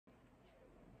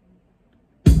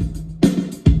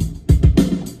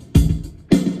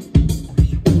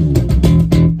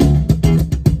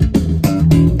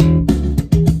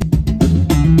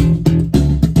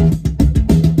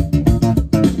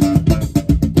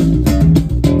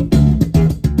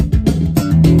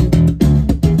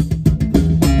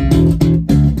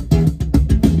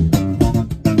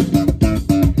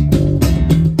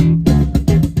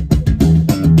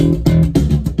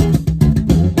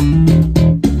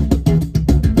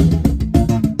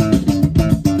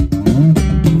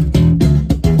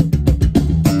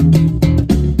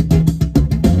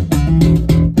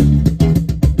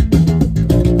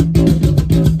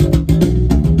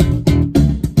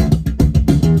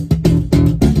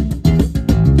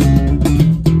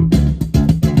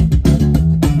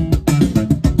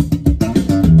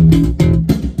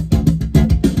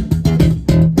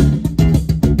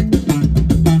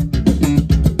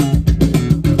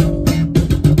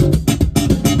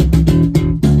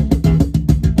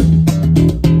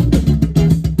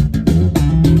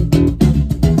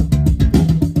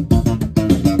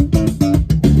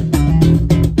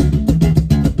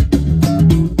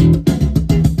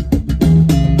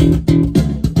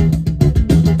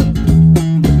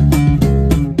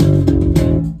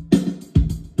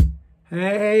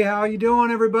you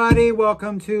doing, everybody?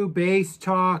 Welcome to Bass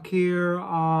Talk here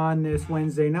on this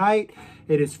Wednesday night.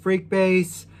 It is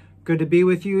Freekbass. Good to be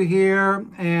with you here,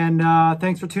 and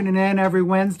thanks for tuning in every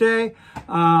Wednesday.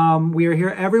 We are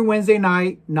here every Wednesday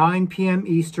night, 9 p.m.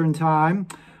 Eastern time.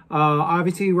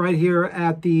 Obviously right here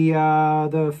at the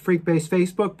Freekbass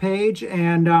Facebook page.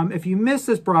 And if you miss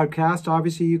this broadcast,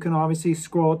 obviously you can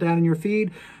scroll down in your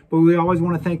feed. But we always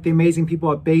want to thank the amazing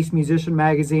people at Bass Musician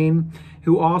Magazine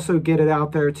who also get it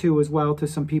out there too as well to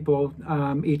some people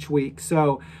each week.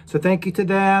 So thank you to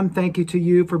them. Thank you to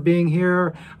you for being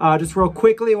here. Just real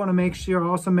quickly, I want to make sure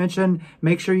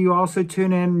you also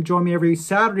tune in, join me every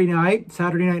Saturday night,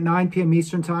 9 p.m.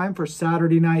 Eastern time for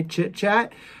Saturday Night Chit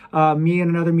Chat. Me and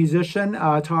another musician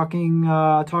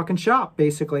talking shop,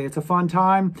 basically. It's a fun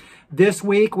time. This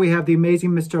week we have the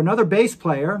amazing another bass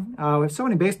player. We have so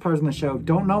many bass players on the show.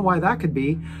 Don't know why that could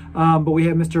be. But we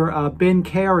have Mr. Ben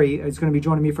Carey is going to be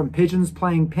joining me from Pigeons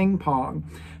Playing Ping Pong.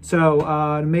 So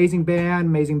an amazing band,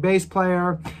 amazing bass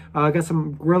player. Got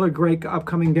some really great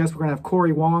upcoming guests. We're going to have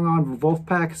Corey Wong on.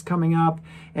 Wolfpack is coming up.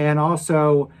 And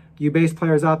also, you bass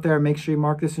players out there, make sure you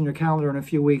mark this in your calendar in a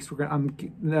few weeks.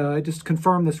 I just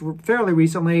confirmed this fairly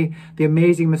recently. The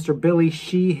amazing Mr. Billy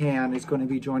Sheehan is going to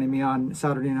be joining me on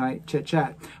Saturday Night Chit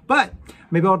Chat. But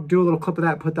maybe I'll do a little clip of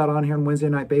that, put that on here on Wednesday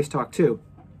Night Bass Talk too.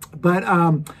 But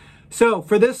so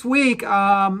for this week,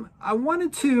 I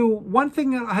wanted to, one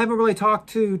thing that I haven't really talked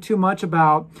too much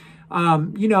about,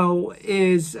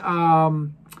 is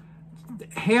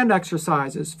hand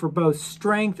exercises for both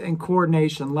strength and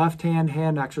coordination, left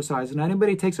hand exercise. And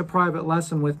anybody takes a private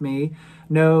lesson with me,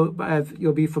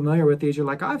 you'll be familiar with these. You're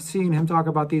like, I've seen him talk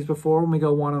about these before when we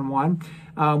go one-on-one,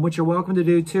 which you're welcome to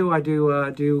do too. I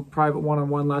do private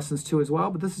one-on-one lessons too as well,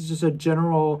 but this is just a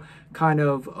general kind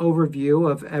of overview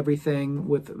of everything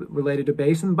related to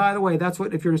bass. And by the way, that's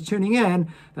what, if you're just tuning in,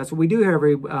 that's what we do here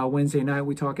every Wednesday night.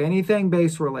 We talk anything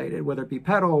bass related, whether it be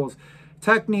pedals,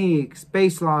 techniques,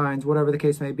 bass lines, whatever the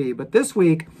case may be. But this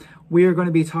week, we are going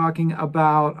to be talking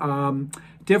about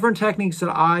different techniques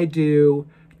that I do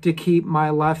to keep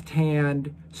my left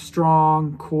hand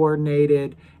strong,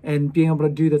 coordinated, and being able to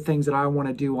do the things that I want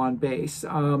to do on bass.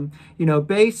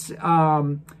 Bass,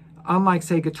 unlike,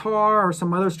 say, guitar or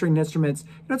some other stringed instruments,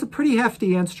 it's a pretty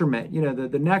hefty instrument.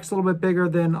 The neck's a little bit bigger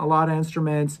than a lot of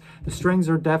instruments. The strings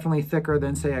are definitely thicker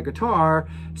than, say, a guitar.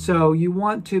 So you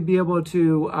want to be able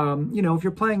to, if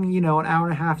you're playing, an hour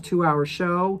and a half, 2-hour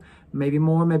show, maybe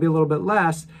more, maybe a little bit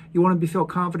less, you want to feel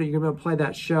confident you're going to be able to play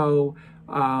that show,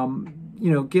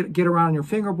 get around on your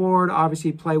fingerboard,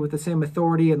 obviously play with the same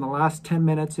authority in the last 10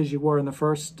 minutes as you were in the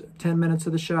first 10 minutes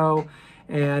of the show.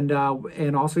 And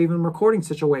also even recording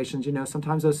situations,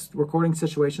 sometimes those recording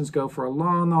situations go for a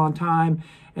long time,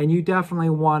 and you definitely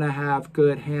want to have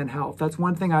good hand health. That's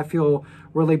one thing I feel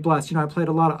really blessed. I played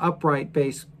a lot of upright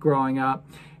bass growing up,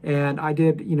 and I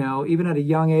did, even at a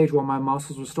young age while my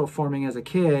muscles were still forming as a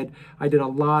kid, I did a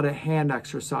lot of hand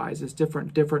exercises,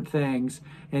 different things,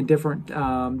 and different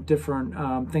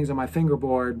things on my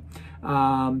fingerboard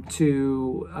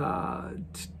to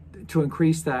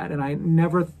increase that. And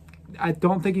I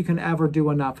don't think you can ever do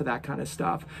enough of that kind of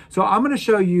stuff. So I'm going to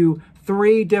show you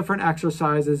 3 different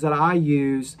exercises that I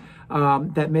use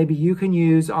that maybe you can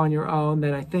use on your own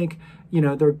that I think,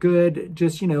 they're good.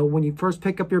 Just, when you first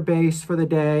pick up your bass for the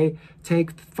day,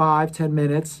 take 5-10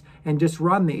 minutes and just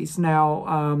run these. Now,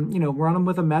 run them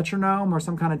with a metronome or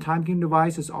some kind of time-keeping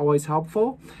device is always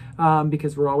helpful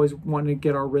because we're always wanting to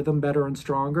get our rhythm better and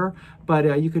stronger.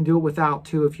 But you can do it without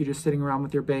too if you're just sitting around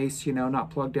with your bass,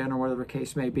 not plugged in or whatever the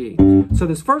case may be. So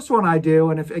this first one I do,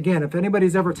 and if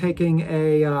anybody's ever taking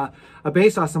a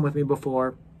bass lesson with me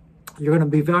before, you're going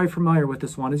to be very familiar with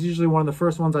this one. It's usually one of the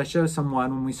first ones I show someone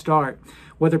when we start,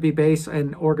 whether it be bass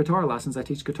or guitar lessons. I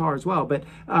teach guitar as well, but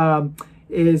I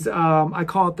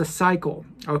call it the cycle,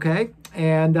 okay?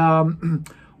 And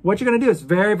what you're going to do is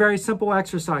very, very simple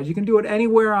exercise. You can do it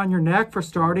anywhere on your neck for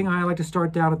starting. I like to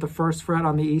start down at the 1st fret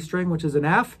on the E string, which is an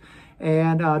F.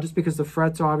 And just because the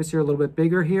frets obviously are a little bit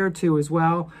bigger here too as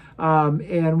well.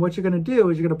 And what you're going to do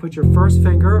is you're going to put your 1st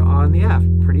finger on the F.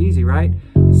 Pretty easy, right?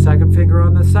 2nd finger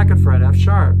on the 2nd fret, F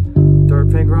sharp.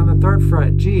 3rd finger on the 3rd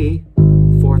fret, G.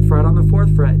 4th fret on the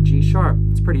 4th fret, G sharp.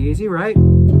 It's pretty easy, right?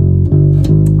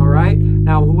 All right.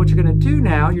 Now what you're going to do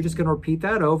now, you're just going to repeat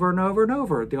that over and over and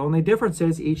over. The only difference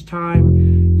is each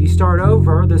time you start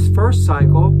over this first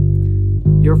cycle,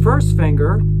 your 1st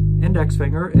finger, index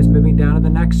finger, is moving down to the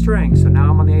next string. So now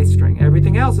I'm on the A string.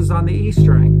 Everything else is on the E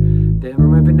string. Then we're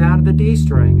moving down to the D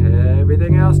string.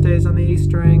 Everything else stays on the E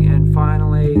string, and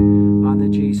finally on the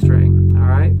G string. All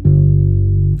right?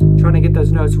 Trying to get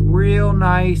those notes real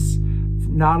nice,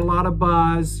 not a lot of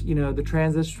buzz. You know, the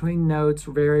transition between notes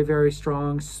are very, very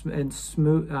strong and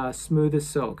smooth as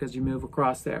silk as you move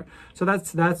across there. So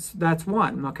that's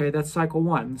one. Okay, that's cycle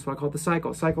one. That's what I call the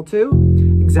cycle. Cycle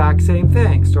two, exact same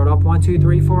thing. Start off 1, 2,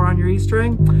 3, 4 on your E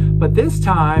string, but this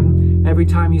time, every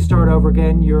time you start over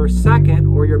again, your second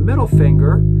or your middle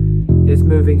finger is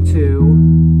moving to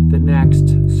the next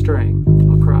string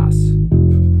across.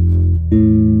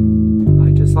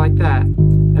 Just like that.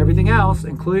 Everything else,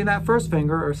 including that first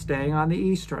finger, are staying on the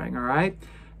E string, all right?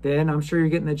 Then I'm sure you're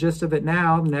getting the gist of it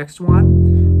now. The next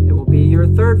one, it will be your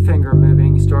third finger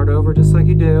moving. You start over just like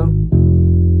you do.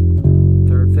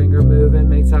 Third finger moving,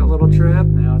 makes that little trip.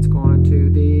 Now it's going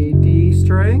to the D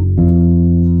string.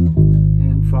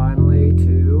 And finally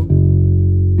to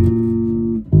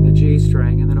the G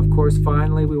string. And then of course,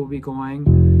 finally, we will be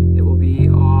going, it will be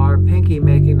our pinky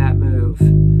making that move.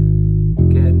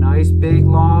 Again, nice big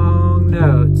long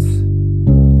notes.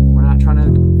 We're not trying to,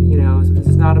 you know, this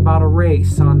is not about a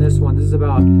race on this one. This is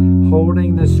about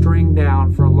holding the string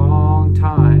down for a long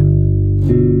time.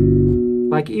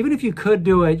 Like even if you could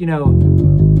do it, you know,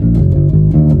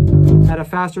 at a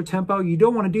faster tempo, you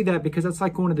don't want to do that because that's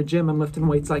like going to the gym and lifting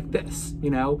weights like this. You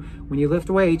know, when you lift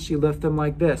weights, you lift them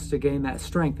like this to gain that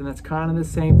strength. And that's kind of the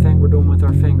same thing we're doing with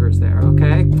our fingers there,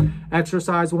 okay?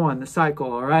 Exercise one, the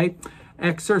cycle, all right?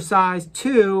 Exercise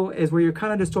two is where you're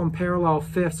kind of just doing parallel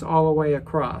fifths all the way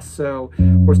across. So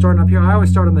we're starting up here. I always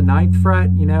start on the 9th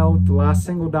fret, you know, the last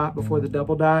single dot before the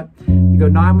double dot. You go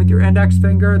 9 with your index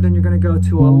finger, then you're going to go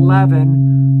to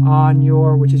 11 on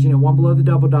your, which is, you know, 1 below the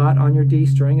double dot on your D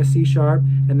string, a C sharp,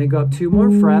 and then go up 2 more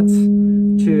frets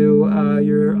to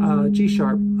your G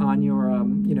sharp on your,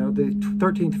 you know, the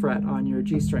 13th fret on your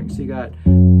G string. So you got,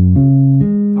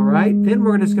 all right, then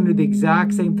we're just going to do the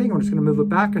exact same thing. We're just going to move it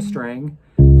back a string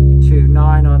to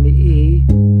 9 on the E,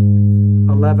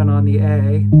 11 on the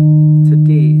A, to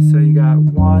D. So you got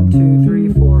 1, 2,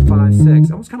 3, 4, 5,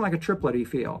 6. Almost kind of like a triplet-y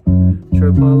feel.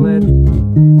 Triplet.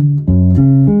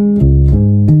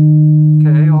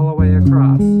 Okay, all the way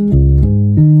across.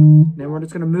 Then we're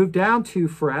just going to move down 2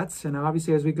 frets, and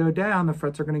obviously as we go down, the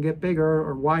frets are going to get bigger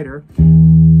or wider.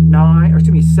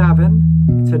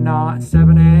 7 to 9,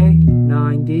 7A,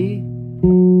 9D,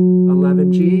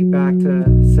 11G, back to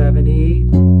 7E,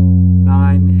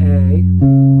 9A,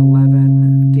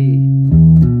 11D.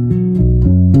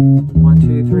 1,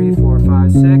 2, 3, 4,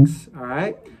 5, 6. All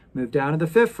right. Move down to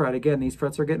the 5th fret. Again, these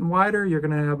frets are getting wider. You're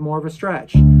going to have more of a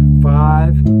stretch. 5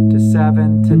 to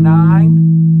 7 to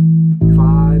 9.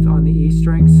 5 on the E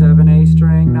string, 7A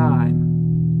string, 9.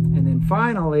 And then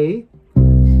finally,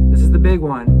 this is the big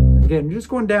one. Again, you're just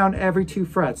going down every 2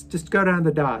 frets. Just go down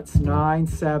the dots. 9,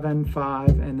 7, 5,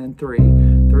 and then 3.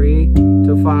 3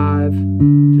 to 5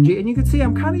 to G. And you can see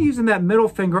I'm kind of using that middle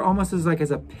finger almost as like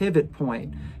as a pivot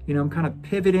point. You know, I'm kind of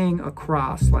pivoting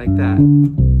across like that.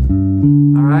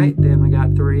 All right, then we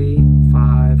got 3,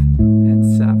 5, and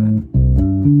 7.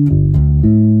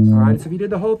 All right, so if you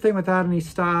did the whole thing without any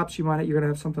stops, you're gonna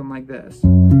have something like this.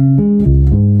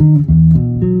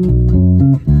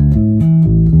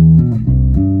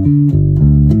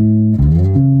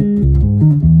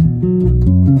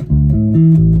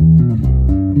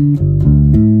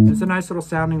 It's a nice little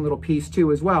sounding little piece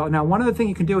too as well. Now, one other thing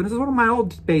you can do, and this is one of my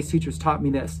old bass teachers taught me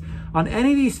this, on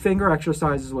any of these finger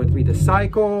exercises, whether it be the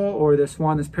cycle or this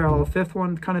one, this parallel fifth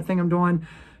one kind of thing I'm doing,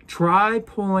 try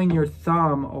pulling your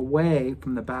thumb away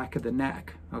from the back of the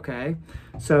neck, okay?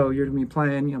 So you're gonna be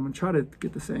playing, I'm gonna try to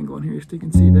get this angle in here so you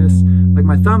can see this. Like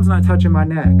my thumb's not touching my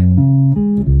neck. I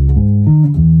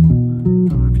don't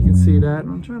know if you can see that.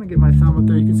 I'm trying to get my thumb up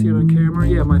there. You can see it on camera.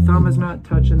 Yeah, my thumb is not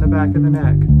touching the back of the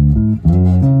neck.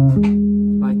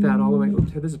 Like that all the way.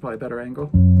 Oops, this is probably a better angle.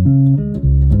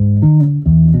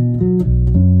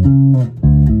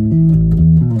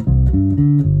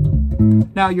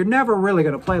 Now, you're never really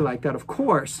going to play like that, of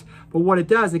course, but what it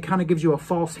does, it kind of gives you a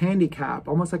false handicap,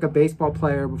 almost like a baseball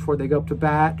player before they go up to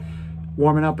bat,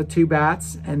 warming up with 2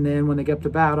 bats, and then when they get up to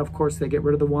bat, of course, they get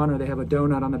rid of the one, or they have a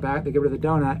donut on the bat, they get rid of the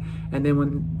donut, and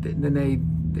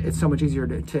then it's so much easier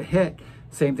to hit.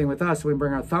 Same thing with us. When we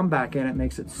bring our thumb back in, it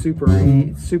makes it super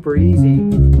easy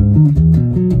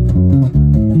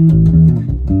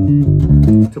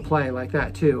to play like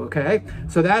that too, okay?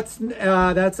 So that's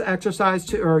exercise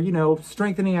 2, or, you know,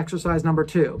 strengthening exercise number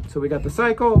 2. So we got the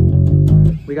cycle,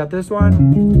 we got this one,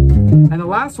 and the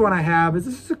last one I have is,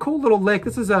 this is a cool little lick.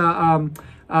 This is a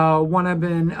one I've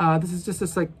been, this is just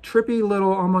this like trippy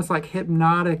little, almost like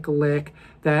hypnotic lick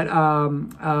that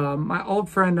my old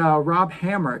friend Rob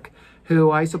Hamrick,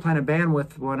 who I used to play in a band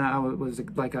with when I was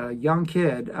like a young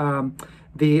kid,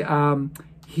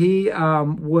 he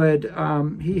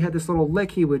he had this little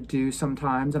lick he would do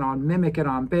sometimes, and I'll mimic it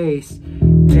on bass.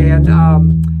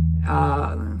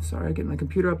 And sorry, getting the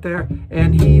computer up there.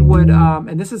 And he would,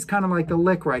 and this is kind of like the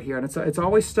lick right here, and it's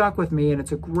always stuck with me, and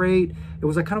it's a great, it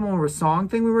was like kind of more of a song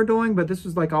thing we were doing, but this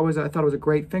was like always, I thought it was a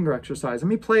great finger exercise. Let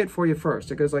me play it for you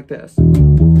first. It goes like this.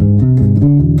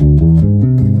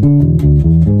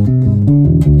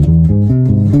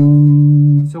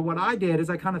 So what I did is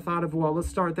I kind of thought of, well, let's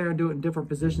start there and do it in different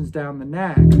positions down the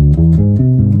neck.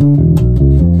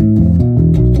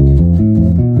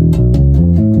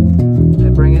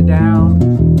 And bring it down.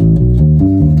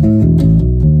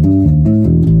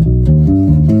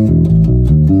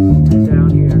 Down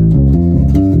here.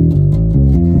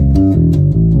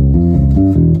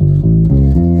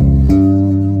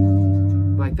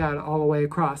 Like that all the way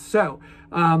across. So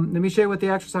let me show you what the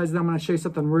exercise is. I'm going to show you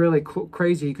something really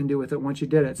crazy you can do with it once you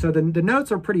did it. So the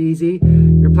notes are pretty easy.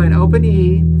 You're playing open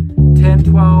E, 10,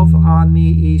 12 on the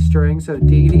E string, so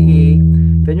D to E.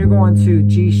 Then you're going to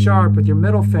G sharp with your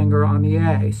middle finger on the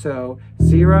A. So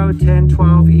 0, 10,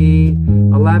 12 E,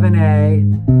 11 A,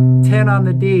 10 on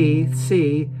the D,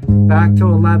 C, back to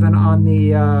 11 on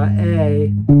the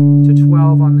A, to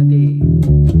 12 on the D.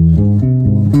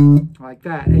 Like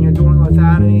that. And you're doing it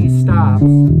without any stops.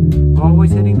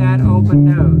 Always hitting that open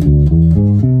note.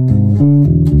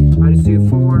 I just do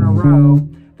 4 in a row.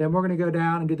 Then we're going to go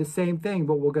down and do the same thing,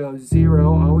 but we'll go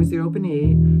 0, always the open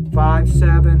E, 5,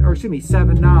 7, or excuse me,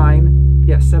 7, 9.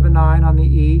 Yes, 7, 9 on the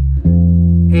E,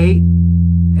 8,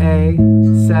 A,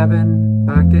 7,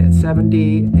 back to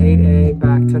 7D, 8A,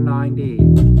 back to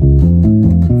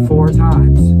 9D. 4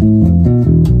 times.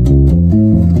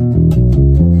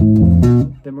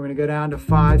 Then we're going to go down to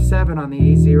 5, 7 on the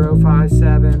E, 0, 5,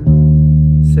 7,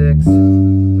 6,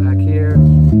 back here.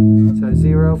 So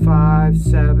 0, 5,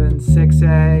 7,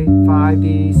 6A,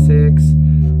 5D,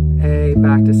 6A,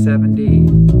 back to 7D.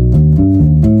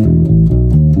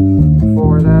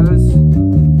 4 of those.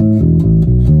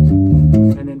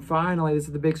 And then finally, this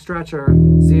is the big stretcher,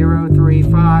 0, 3,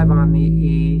 5 on the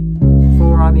E,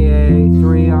 4 on the A,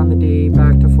 3 on the D,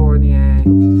 back to 4 on the A,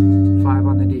 5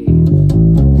 on the D.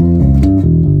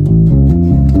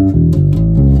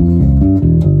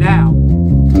 Now,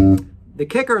 the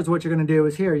kicker is what you're going to do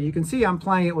is here. You can see I'm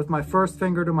playing it with my first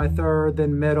finger to my third,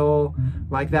 then middle,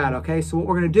 like that, okay? So what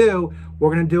we're going to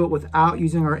do it without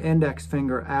using our index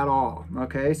finger at all,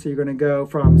 okay? So you're going to go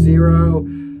from 0,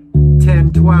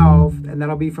 10, 12, and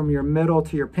that'll be from your middle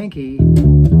to your pinky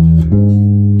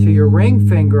to your ring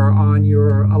finger on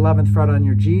your 11th fret on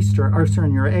your G string, or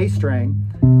sorry, your A string,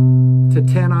 to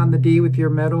 10 on the D with your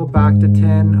middle, back to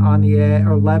 10 on the A,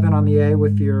 or 11 on the A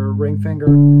with your ring finger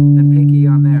and pinky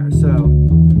on there. So,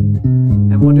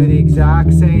 and we'll do the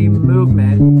exact same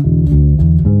movement.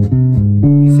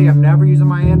 You see, I'm never using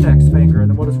my index finger, and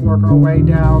then we'll just work our way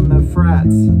down the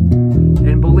frets.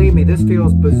 And believe me, this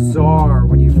feels bizarre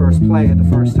when you first play it the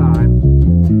first time.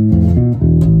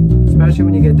 Especially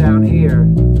when you get down here.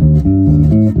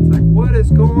 It's like, what is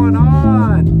going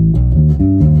on?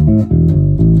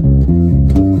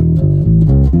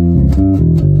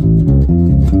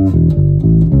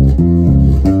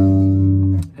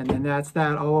 And then that's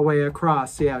that all the way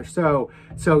across. Yeah, so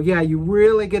yeah, you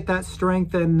really get that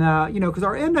strength, and you know, because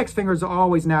our index fingers are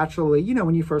always naturally, you know,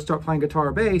 when you first start playing guitar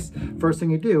or bass, first thing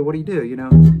you do, what do? You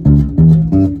know, you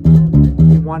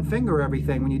one finger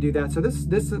everything when you do that. So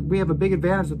this we have a big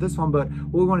advantage with this one, but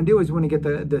what we want to do is we want to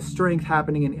get the strength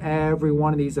happening in every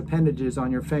one of these appendages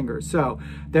on your fingers. So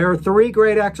there are 3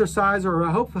 great exercises, or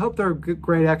I hope they're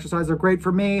great exercises. They're great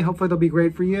for me. Hopefully they'll be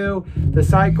great for you. The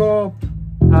cycle,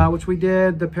 which we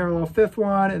did, the parallel 5th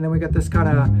one, and then we got this kind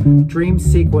of dream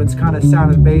sequence kind of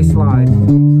sound and bass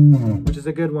line, which is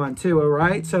a good one too. All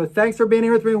right, so thanks for being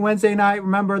here with me Wednesday night.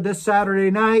 Remember, this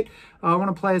Saturday night, I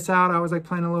want to play us out. I was like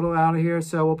playing a little out of here,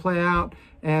 so we'll play out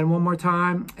and one more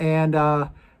time. And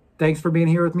thanks for being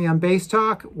here with me on Bass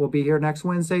Talk. We'll be here next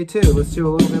Wednesday too. Let's do a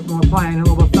little bit more playing, a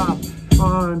little bit of thump.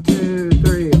 1, 2,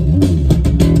 3.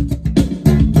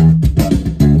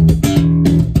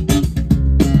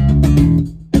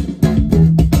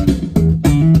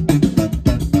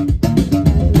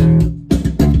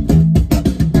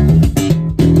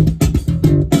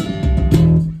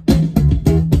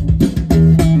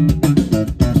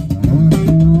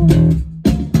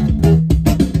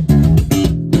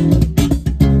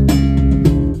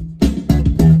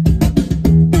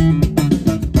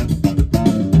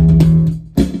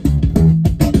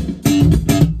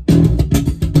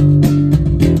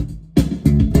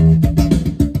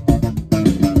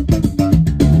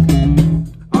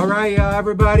 right,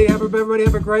 everybody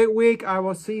have a great week. I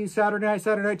will see you Saturday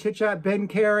night chit chat. Ben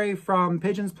Carey from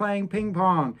Pigeons Playing Ping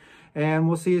Pong, and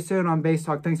we'll see you soon on Bass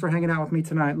Talk. Thanks for hanging out with me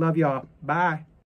tonight. Love y'all. Bye.